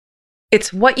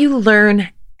It's what you learn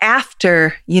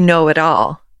after you know it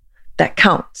all that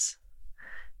counts.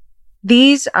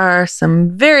 These are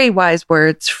some very wise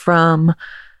words from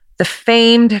the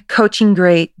famed coaching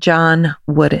great John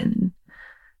Wooden.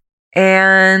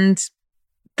 And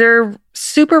they're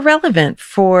super relevant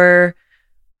for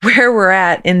where we're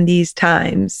at in these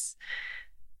times.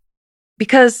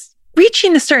 Because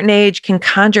reaching a certain age can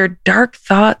conjure dark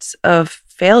thoughts of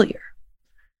failure.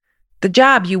 The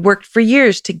job you worked for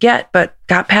years to get but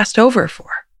got passed over for.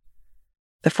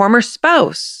 The former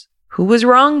spouse who was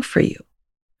wrong for you.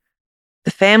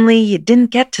 The family you didn't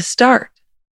get to start.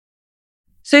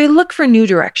 So you look for new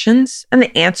directions, and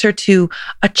the answer to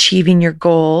achieving your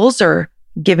goals or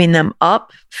giving them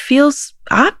up feels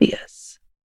obvious.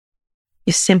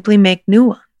 You simply make new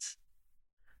ones.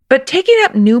 But taking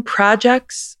up new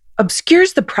projects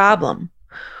obscures the problem.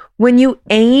 When you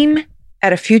aim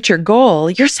at a future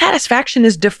goal, your satisfaction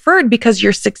is deferred because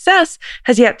your success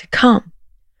has yet to come.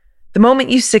 The moment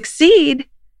you succeed,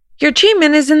 your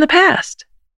achievement is in the past.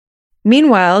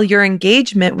 Meanwhile, your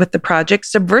engagement with the project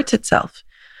subverts itself.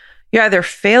 You either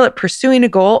fail at pursuing a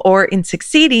goal, or in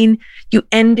succeeding, you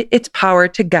end its power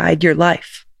to guide your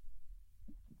life.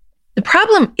 The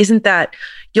problem isn't that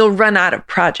you'll run out of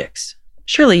projects.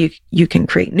 Surely you can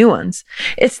create new ones.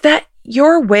 It's that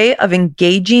your way of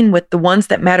engaging with the ones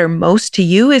that matter most to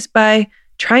you is by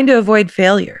trying to avoid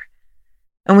failure.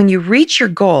 And when you reach your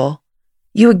goal,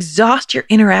 you exhaust your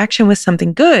interaction with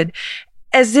something good,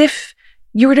 as if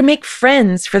you were to make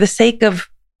friends for the sake of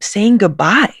saying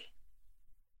goodbye.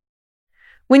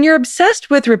 When you're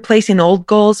obsessed with replacing old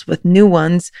goals with new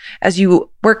ones as you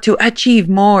work to achieve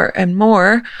more and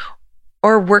more,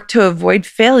 or work to avoid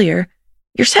failure,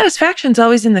 your satisfaction's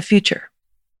always in the future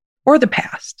or the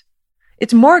past.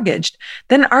 It's mortgaged,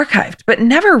 then archived, but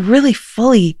never really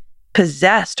fully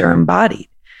possessed or embodied.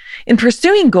 In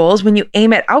pursuing goals, when you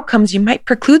aim at outcomes, you might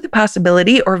preclude the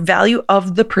possibility or value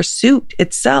of the pursuit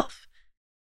itself,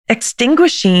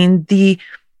 extinguishing the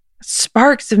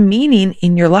sparks of meaning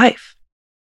in your life.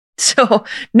 So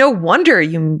no wonder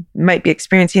you might be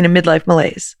experiencing a midlife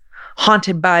malaise,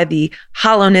 haunted by the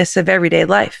hollowness of everyday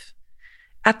life.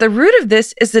 At the root of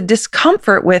this is the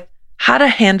discomfort with how to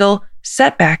handle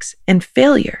setbacks and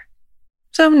failure.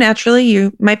 So naturally,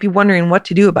 you might be wondering what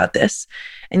to do about this.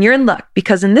 And you're in luck,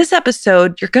 because in this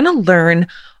episode, you're going to learn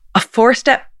a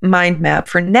 4-step mind map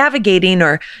for navigating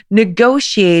or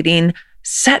negotiating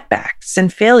setbacks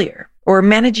and failure, or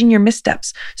managing your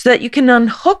missteps, so that you can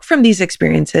unhook from these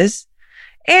experiences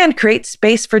and create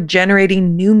space for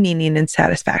generating new meaning and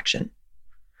satisfaction.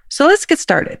 So let's get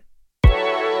started.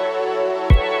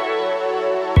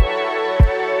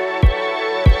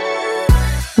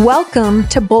 Welcome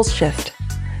to Bullshift,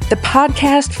 the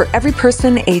podcast for every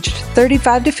person aged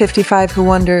 35 to 55 who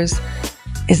wonders,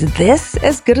 is this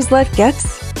as good as life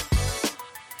gets?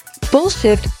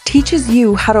 Bullshift teaches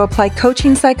you how to apply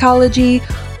coaching psychology,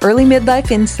 early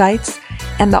midlife insights,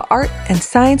 and the art and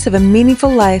science of a meaningful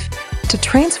life to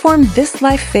transform this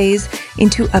life phase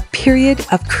into a period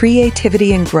of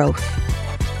creativity and growth.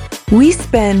 We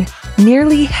spend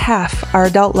nearly half our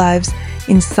adult lives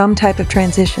in some type of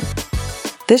transition.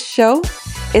 This show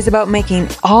is about making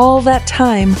all that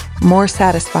time more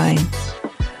satisfying.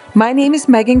 My name is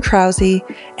Megan Krause,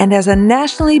 and as a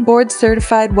nationally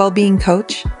board-certified well-being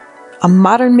coach, a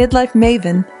modern midlife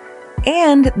maven,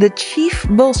 and the chief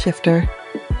bullshifter,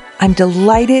 I'm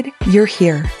delighted you're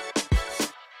here.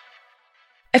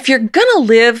 If you're gonna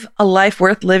live a life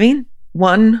worth living,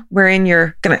 one wherein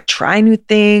you're gonna try new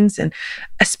things and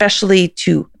especially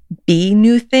to be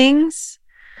new things,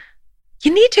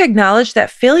 you need to acknowledge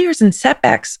that failures and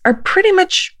setbacks are pretty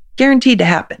much guaranteed to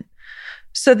happen.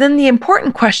 So then the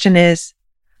important question is,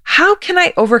 how can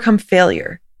I overcome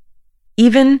failure,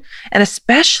 even and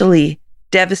especially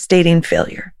devastating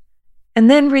failure, and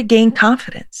then regain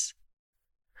confidence?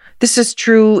 This is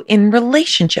true in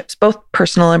relationships, both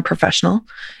personal and professional,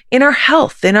 in our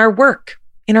health, in our work,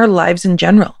 in our lives in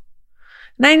general.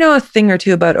 And I know a thing or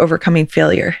two about overcoming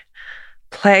failure.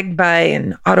 Plagued by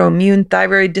an autoimmune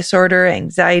thyroid disorder,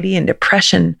 anxiety, and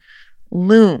depression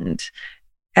loomed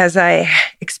as I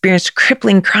experienced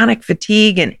crippling chronic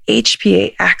fatigue and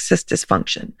HPA axis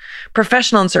dysfunction,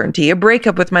 professional uncertainty, a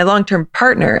breakup with my long-term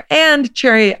partner, and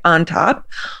cherry on top,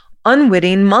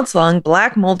 unwitting months-long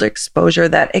black mold exposure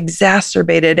that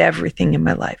exacerbated everything in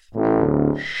my life.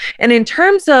 And in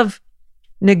terms of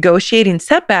negotiating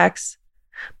setbacks,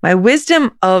 my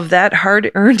wisdom of that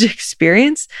hard-earned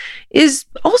experience is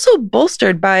also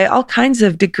bolstered by all kinds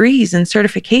of degrees and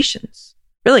certifications.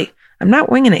 Really, I'm not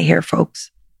winging it here,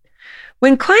 folks.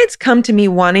 When clients come to me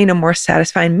wanting a more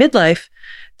satisfying midlife,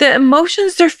 The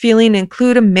emotions they're feeling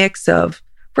include a mix of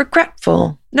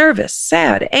regretful, nervous,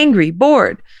 sad, angry,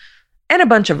 bored, and a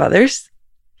bunch of others.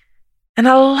 And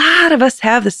a lot of us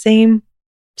have the same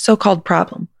so-called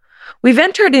problem. We've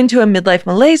entered into a midlife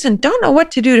malaise and don't know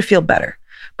what to do to feel better,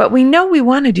 but we know we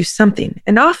want to do something.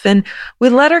 And often we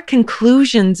let our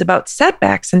conclusions about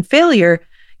setbacks and failure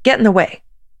get in the way.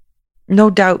 No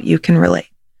doubt you can relate.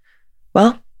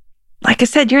 Well, like I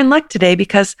said, you're in luck today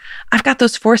because I've got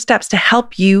those 4 steps to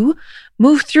help you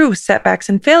move through setbacks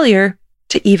and failure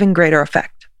to even greater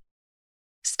effect.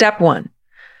 Step 1,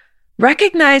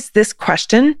 recognize this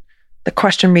question. The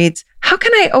question reads, how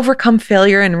can I overcome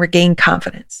failure and regain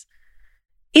confidence?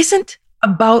 Isn't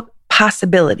about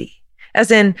possibility, as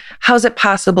in, how's it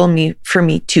possible for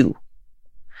me to?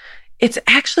 It's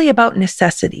actually about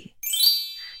necessity.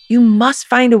 You must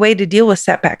find a way to deal with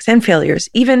setbacks and failures,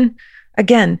 even,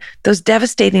 again, those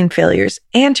devastating failures,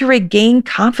 and to regain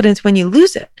confidence when you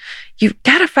lose it. You've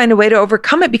got to find a way to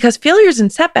overcome it because failures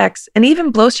and setbacks, and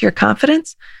even blows to your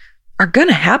confidence, are going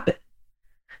to happen.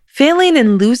 Failing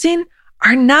and losing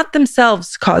are not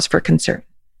themselves cause for concern.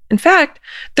 In fact,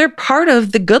 they're part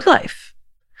of the good life.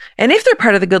 And if they're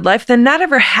part of the good life, then not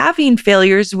ever having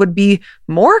failures would be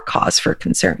more cause for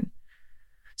concern.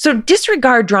 So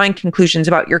disregard drawing conclusions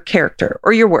about your character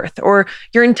or your worth or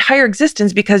your entire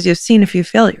existence because you've seen a few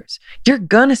failures. You're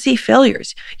going to see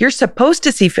failures. You're supposed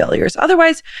to see failures.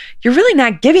 Otherwise, you're really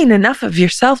not giving enough of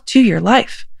yourself to your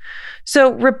life.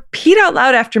 So repeat out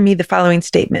loud after me the following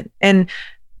statement. And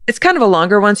it's kind of a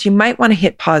longer one, so you might want to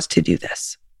hit pause to do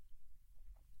this.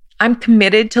 I'm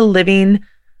committed to living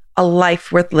a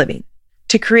life worth living,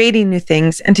 to creating new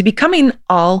things, and to becoming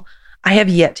all I have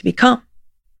yet to become.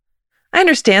 I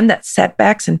understand that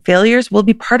setbacks and failures will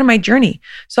be part of my journey,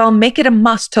 so I'll make it a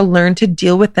must to learn to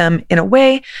deal with them in a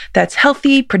way that's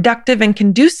healthy, productive, and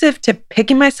conducive to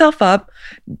picking myself up,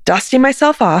 dusting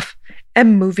myself off,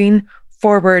 and moving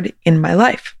forward in my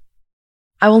life.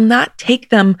 I will not take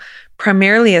them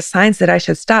primarily as signs that I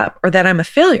should stop or that I'm a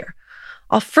failure.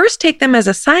 I'll first take them as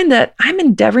a sign that I'm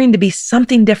endeavoring to be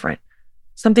something different,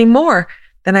 something more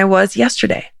than I was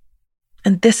yesterday.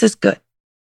 And this is good.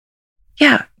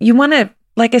 Yeah, you want to,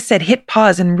 like I said, hit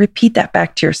pause and repeat that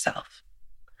back to yourself.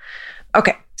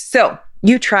 Okay, so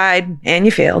you tried and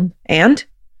you failed. And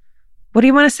what do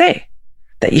you want to say?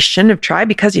 That you shouldn't have tried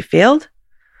because you failed?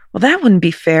 Well, that wouldn't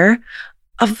be fair.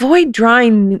 Avoid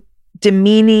drawing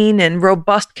demeaning and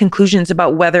robust conclusions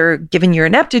about whether, given your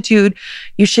ineptitude,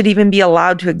 you should even be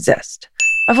allowed to exist.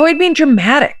 Avoid being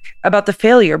dramatic about the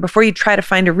failure before you try to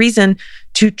find a reason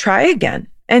to try again,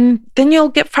 and then you'll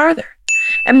get farther.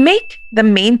 And make the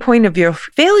main point of your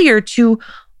failure to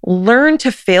learn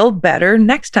to fail better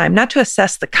next time, not to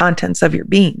assess the contents of your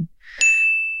being.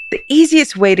 The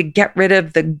easiest way to get rid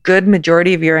of the good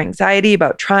majority of your anxiety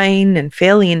about trying and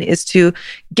failing is to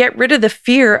get rid of the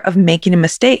fear of making a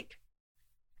mistake.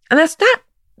 And that's not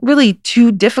really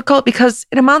too difficult because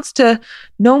it amounts to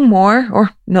no more or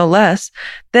no less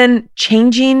than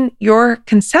changing your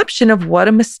conception of what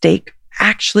a mistake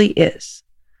actually is.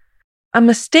 A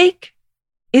mistake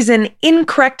is an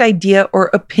incorrect idea or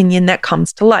opinion that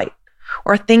comes to light,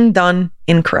 or a thing done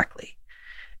incorrectly.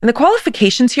 And the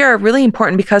qualifications here are really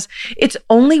important because it's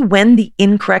only when the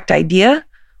incorrect idea,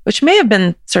 which may have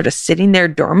been sort of sitting there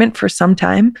dormant for some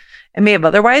time and may have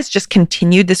otherwise just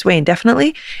continued this way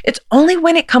indefinitely, it's only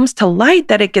when it comes to light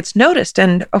that it gets noticed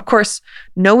and, of course,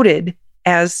 noted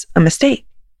as a mistake.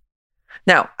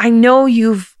 Now, I know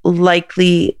you've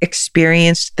likely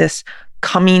experienced this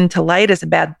coming to light as a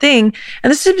bad thing, and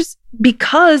this is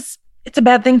because it's a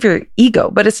bad thing for your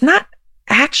ego, but it's not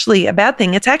actually a bad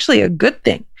thing. It's actually a good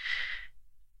thing.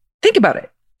 Think about it.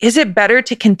 Is it better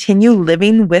to continue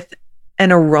living with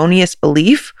an erroneous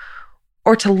belief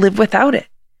or to live without it?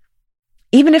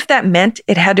 Even if that meant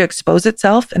it had to expose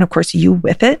itself, and of course you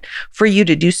with it, for you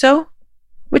to do so,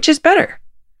 which is better?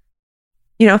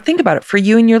 Think about it. For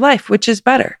you in your life, which is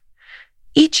better?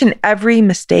 Each and every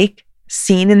mistake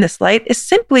seen in this light is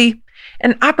simply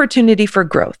an opportunity for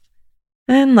growth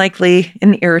and likely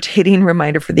an irritating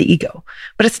reminder for the ego.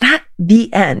 But it's not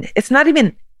the end. It's not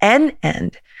even an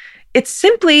end. It's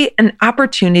simply an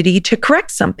opportunity to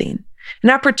correct something, an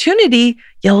opportunity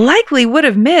you likely would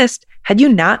have missed had you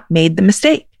not made the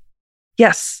mistake.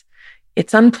 Yes,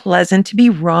 it's unpleasant to be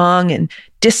wrong and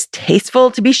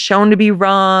distasteful to be shown to be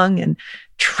wrong and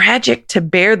tragic to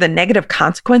bear the negative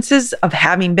consequences of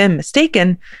having been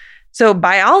mistaken. So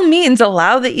by all means,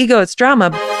 allow the ego its drama,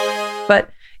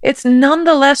 but it's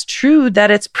nonetheless true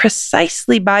that it's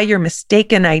precisely by your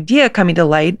mistaken idea coming to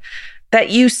light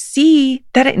that you see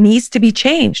that it needs to be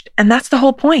changed. And that's the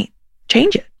whole point.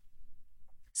 Change it.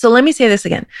 So let me say this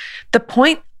again. The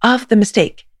point of the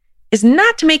mistake is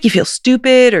not to make you feel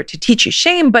stupid or to teach you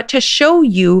shame, but to show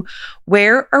you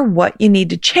where or what you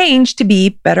need to change to be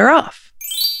better off.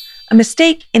 A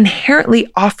mistake inherently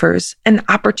offers an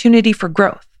opportunity for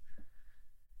growth.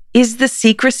 Is the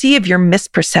secrecy of your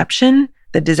misperception,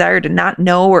 the desire to not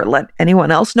know or let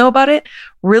anyone else know about it,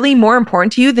 really more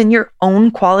important to you than your own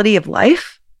quality of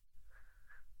life?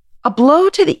 A blow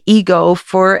to the ego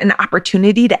for an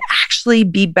opportunity to actually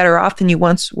be better off than you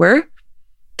once were?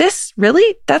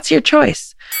 That's your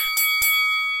choice.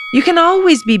 You can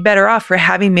always be better off for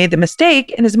having made the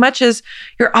mistake, in as much as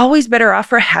you're always better off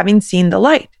for having seen the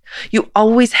light. You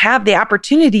always have the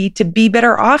opportunity to be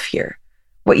better off here.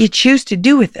 What you choose to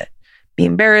do with it, be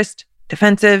embarrassed,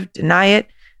 defensive, deny it,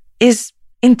 is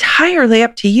entirely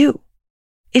up to you.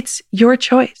 It's your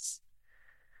choice.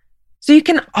 So you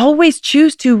can always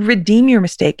choose to redeem your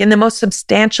mistake in the most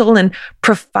substantial and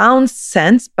profound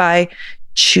sense by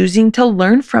choosing to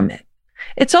learn from it.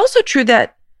 It's also true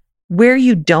that where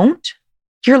you don't,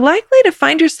 you're likely to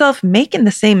find yourself making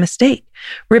the same mistake,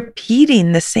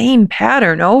 repeating the same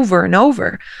pattern over and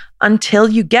over until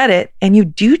you get it and you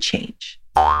do change.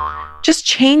 Just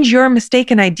change your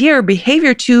mistaken idea or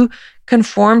behavior to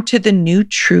conform to the new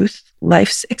truth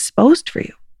life's exposed for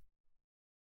you.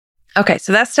 Okay,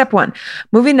 so that's step 1.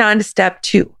 Moving on to step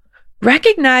 2.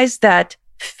 Recognize that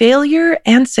failure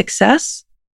and success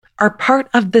are part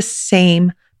of the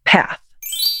same path.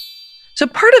 So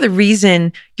part of the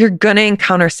reason you're going to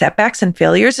encounter setbacks and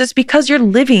failures is because you're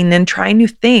living and trying new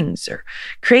things or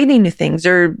creating new things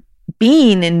or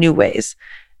being in new ways.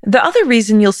 The other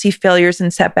reason you'll see failures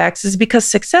and setbacks is because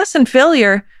success and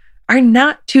failure are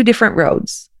not two different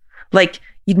roads, like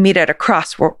you'd meet at a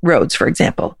crossroads, for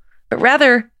example, but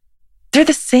rather they're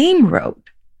the same road.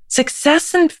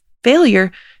 Success and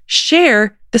failure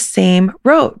share the same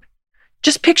road.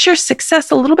 Just picture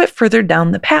success a little bit further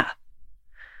down the path.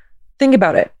 Think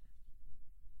about it.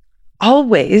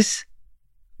 Always,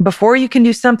 before you can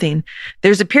do something,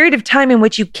 there's a period of time in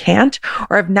which you can't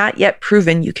or have not yet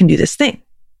proven you can do this thing.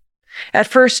 At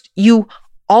first, you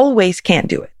always can't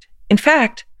do it. In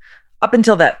fact, up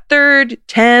until that 3rd,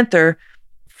 10th, or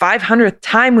 500th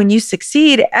time when you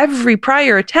succeed, every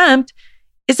prior attempt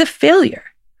is a failure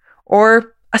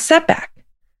or a setback.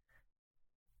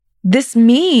 This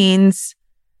means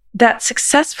that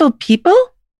successful people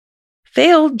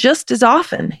fail just as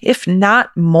often, if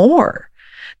not more,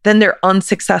 than their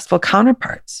unsuccessful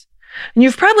counterparts. And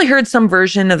you've probably heard some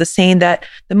version of the saying that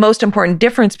the most important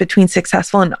difference between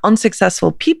successful and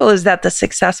unsuccessful people is that the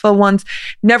successful ones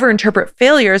never interpret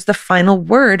failure as the final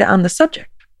word on the subject.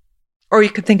 Or you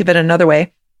could think of it another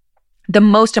way. The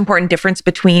most important difference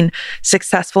between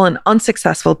successful and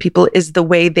unsuccessful people is the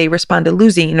way they respond to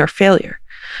losing or failure.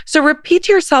 So repeat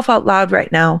to yourself out loud right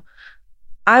now,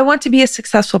 I want to be a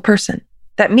successful person.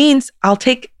 That means I'll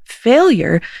take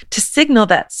failure to signal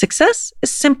that success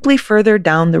is simply further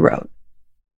down the road.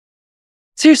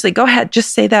 Seriously, go ahead.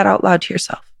 Just say that out loud to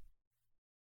yourself.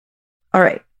 All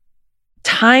right.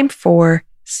 Time for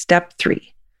step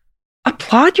 3.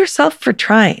 Applaud yourself for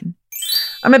trying.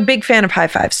 I'm a big fan of high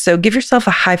fives, so give yourself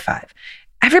a high five.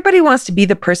 Everybody wants to be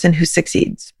the person who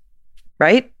succeeds,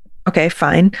 right? Okay,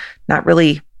 fine. Not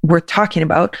really worth talking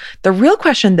about. The real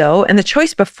question, though, and the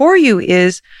choice before you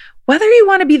is whether you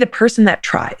want to be the person that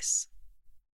tries.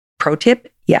 Pro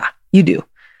tip, yeah, you do.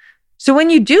 So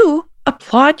when you do,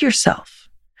 applaud yourself.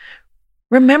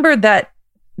 Remember that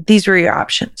these were your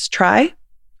options, try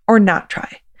or not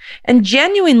try. And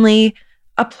genuinely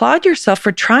applaud yourself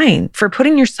for trying, for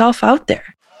putting yourself out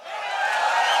there.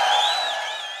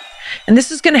 And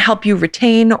this is going to help you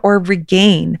retain or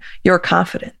regain your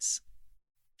confidence.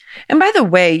 And by the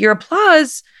way, your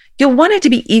applause, you'll want it to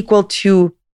be equal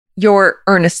to your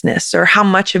earnestness or how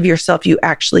much of yourself you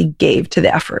actually gave to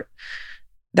the effort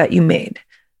that you made.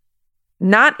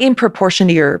 Not in proportion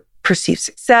to your perceived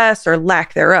success or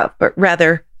lack thereof, but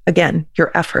rather, again,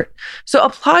 your effort. So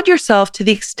applaud yourself to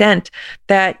the extent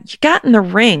that you got in the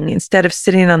ring instead of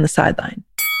sitting on the sideline.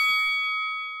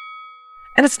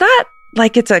 And it's not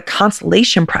like it's a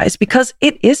consolation prize, because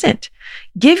it isn't.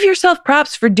 Give yourself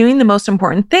props for doing the most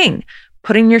important thing,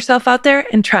 putting yourself out there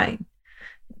and trying.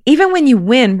 Even when you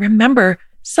win, remember,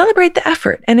 celebrate the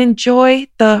effort and enjoy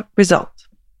the result.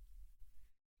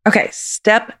 Okay,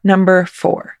 step number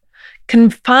 4.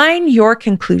 Confine your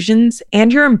conclusions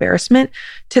and your embarrassment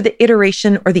to the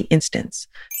iteration or the instance.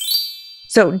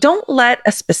 So don't let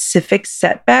a specific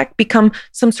setback become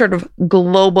some sort of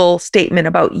global statement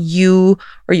about you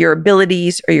or your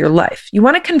abilities or your life. You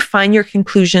want to confine your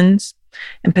conclusions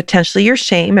and potentially your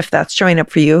shame, if that's showing up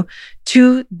for you,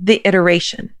 to the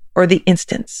iteration. or the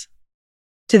instance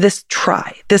to this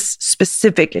try, this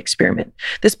specific experiment,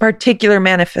 this particular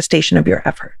manifestation of your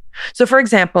effort. So for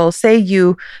example, say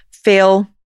you fail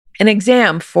an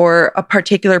exam for a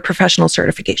particular professional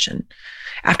certification.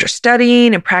 After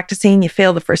studying and practicing, you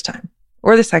fail the first time,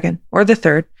 or the second, or the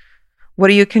third. What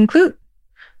do you conclude?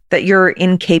 That you're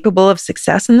incapable of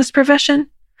success in this profession?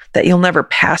 That you'll never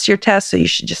pass your test, so you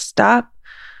should just stop?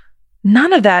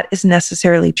 None of that is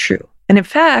necessarily true. And in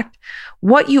fact,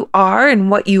 what you are and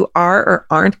what you are or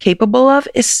aren't capable of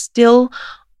is still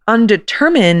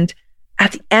undetermined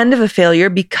at the end of a failure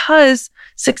because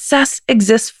success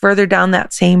exists further down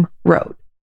that same road.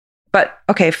 But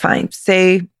okay, fine.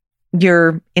 Say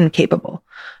you're incapable.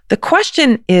 The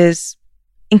question is,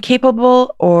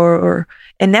 incapable or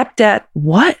inept at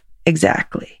what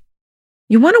exactly?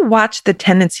 You want to watch the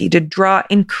tendency to draw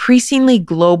increasingly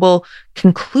global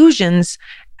conclusions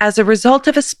as a result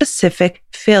of a specific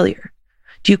failure.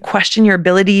 Do you question your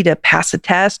ability to pass a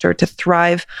test or to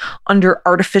thrive under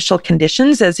artificial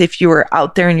conditions as if you were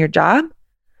out there in your job?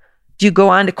 Do you go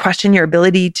on to question your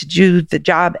ability to do the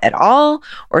job at all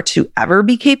or to ever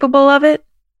be capable of it?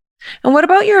 And what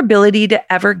about your ability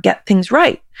to ever get things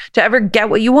right, to ever get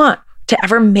what you want, to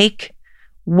ever make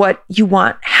what you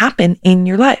want happen in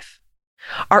your life?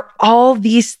 Are all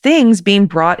these things being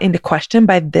brought into question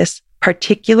by this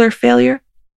particular failure?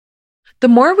 The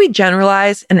more we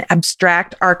generalize and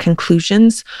abstract our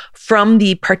conclusions from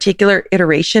the particular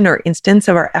iteration or instance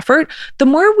of our effort, the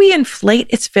more we inflate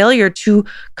its failure to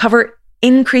cover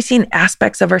increasing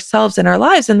aspects of ourselves and our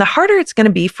lives. And the harder it's going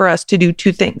to be for us to do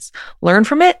two things: learn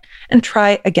from it and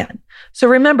try again. So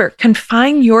remember,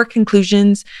 confine your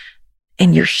conclusions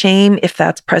and your shame, if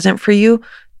that's present for you,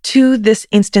 to this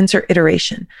instance or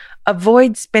iteration.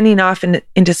 Avoid spinning off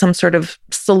into some sort of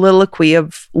soliloquy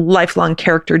of lifelong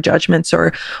character judgments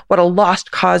or what a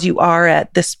lost cause you are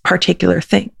at this particular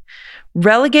thing.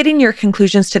 Relegating your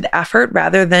conclusions to the effort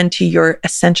rather than to your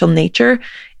essential nature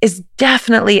is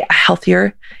definitely a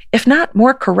healthier, if not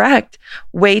more correct,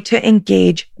 way to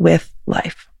engage with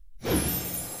life.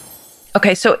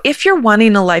 Okay, so if you're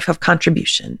wanting a life of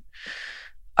contribution,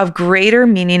 of greater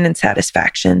meaning and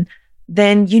satisfaction,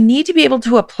 then you need to be able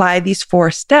to apply these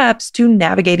 4 steps to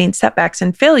navigating setbacks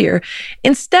and failure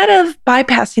instead of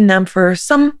bypassing them for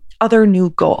some other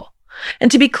new goal.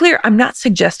 And to be clear, I'm not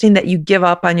suggesting that you give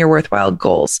up on your worthwhile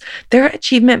goals. Their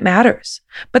achievement matters,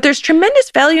 but there's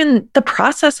tremendous value in the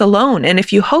process alone. And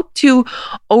if you hope to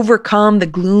overcome the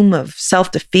gloom of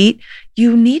self-defeat,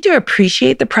 you need to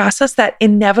appreciate the process that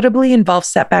inevitably involves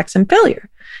setbacks and failure.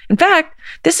 In fact,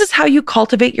 this is how you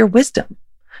cultivate your wisdom,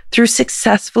 through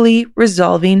successfully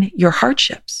resolving your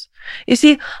hardships. You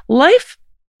see, life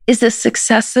is a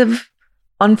successive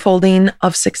unfolding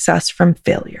of success from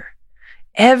failure.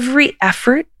 Every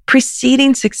effort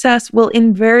preceding success will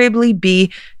invariably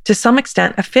be, to some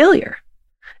extent, a failure.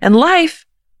 And life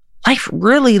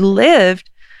really lived,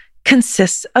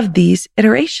 consists of these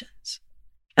iterations.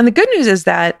 And the good news is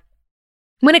that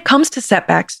when it comes to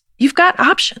setbacks, you've got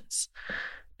options.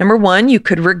 Number 1, you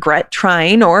could regret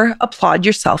trying or applaud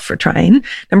yourself for trying.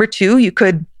 Number 2, you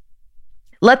could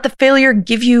let the failure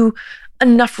give you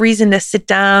enough reason to sit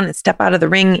down and step out of the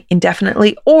ring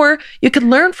indefinitely, or you could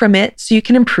learn from it so you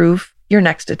can improve your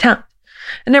next attempt.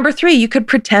 And number 3, you could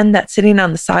pretend that sitting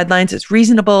on the sidelines is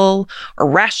reasonable or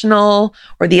rational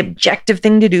or the objective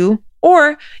thing to do,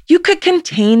 or you could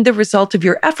contain the result of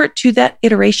your effort to that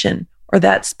iteration or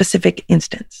that specific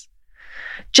instance.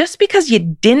 Just because you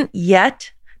didn't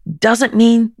yet doesn't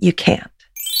mean you can't.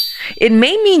 It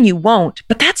may mean you won't,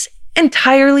 but that's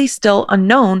entirely still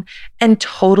unknown and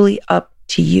totally up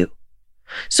to you.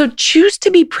 So choose to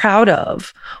be proud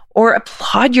of or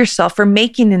applaud yourself for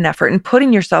making an effort and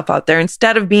putting yourself out there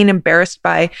instead of being embarrassed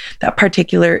by that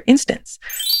particular instance.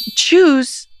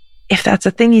 Choose, if that's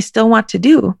a thing you still want to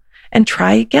do, and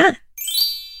try again.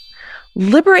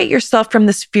 Liberate yourself from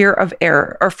this fear of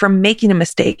error or from making a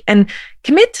mistake and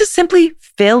commit to simply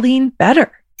failing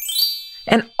better.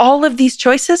 And all of these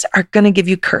choices are going to give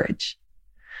you courage.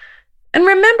 And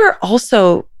remember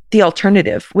also the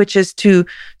alternative, which is to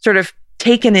sort of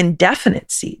take an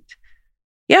indefinite seat.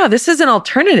 Yeah, this is an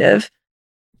alternative.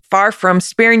 Far from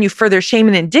sparing you further shame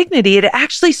and indignity, it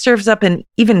actually serves up an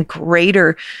even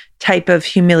greater type of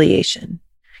humiliation,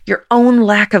 your own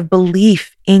lack of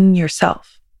belief in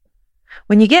yourself.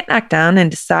 When you get knocked down and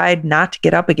decide not to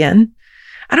get up again,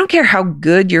 I don't care how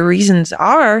good your reasons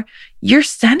are, you're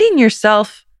sending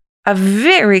yourself a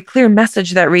very clear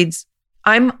message that reads,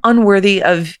 I'm unworthy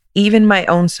of even my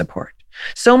own support.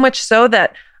 So much so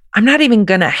that I'm not even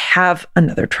going to have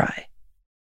another try.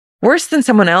 worse than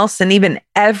someone else and even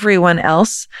everyone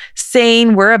else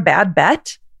saying we're a bad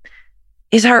bet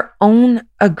is our own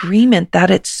agreement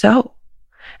that it's so.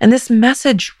 And this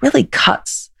message really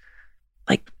cuts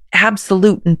like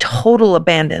absolute and total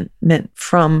abandonment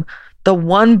from the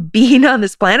one being on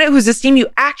this planet whose esteem you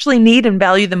actually need and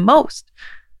value the most.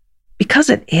 Because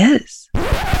it is.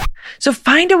 So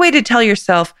find a way to tell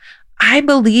yourself, I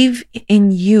believe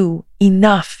in you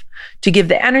enough to give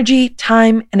the energy,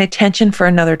 time, and attention for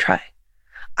another try.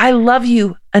 I love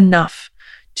you enough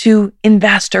to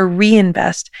invest or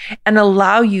reinvest and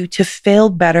allow you to fail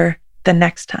better the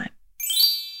next time.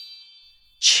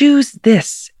 Choose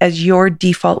this as your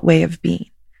default way of being.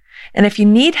 And if you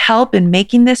need help in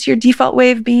making this your default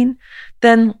way of being,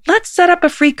 then let's set up a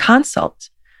free consult.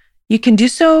 You can do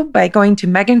so by going to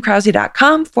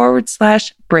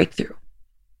megankrause.com/breakthrough.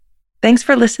 Thanks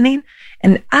for listening,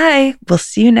 and I will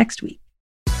see you next week.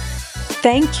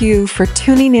 Thank you for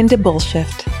tuning into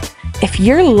Bullshift. If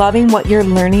you're loving what you're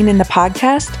learning in the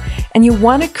podcast and you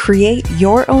want to create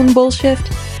your own Bullshift,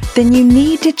 then you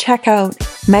need to check out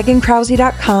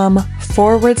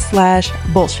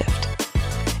megankrause.com/Bullshift.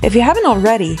 If you haven't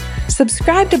already,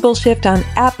 subscribe to Bullshift on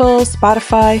Apple,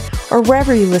 Spotify, or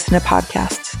wherever you listen to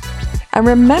podcasts. And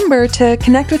remember to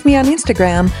connect with me on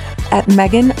Instagram at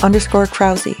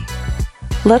Megan_Krause.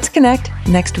 Let's connect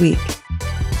next week.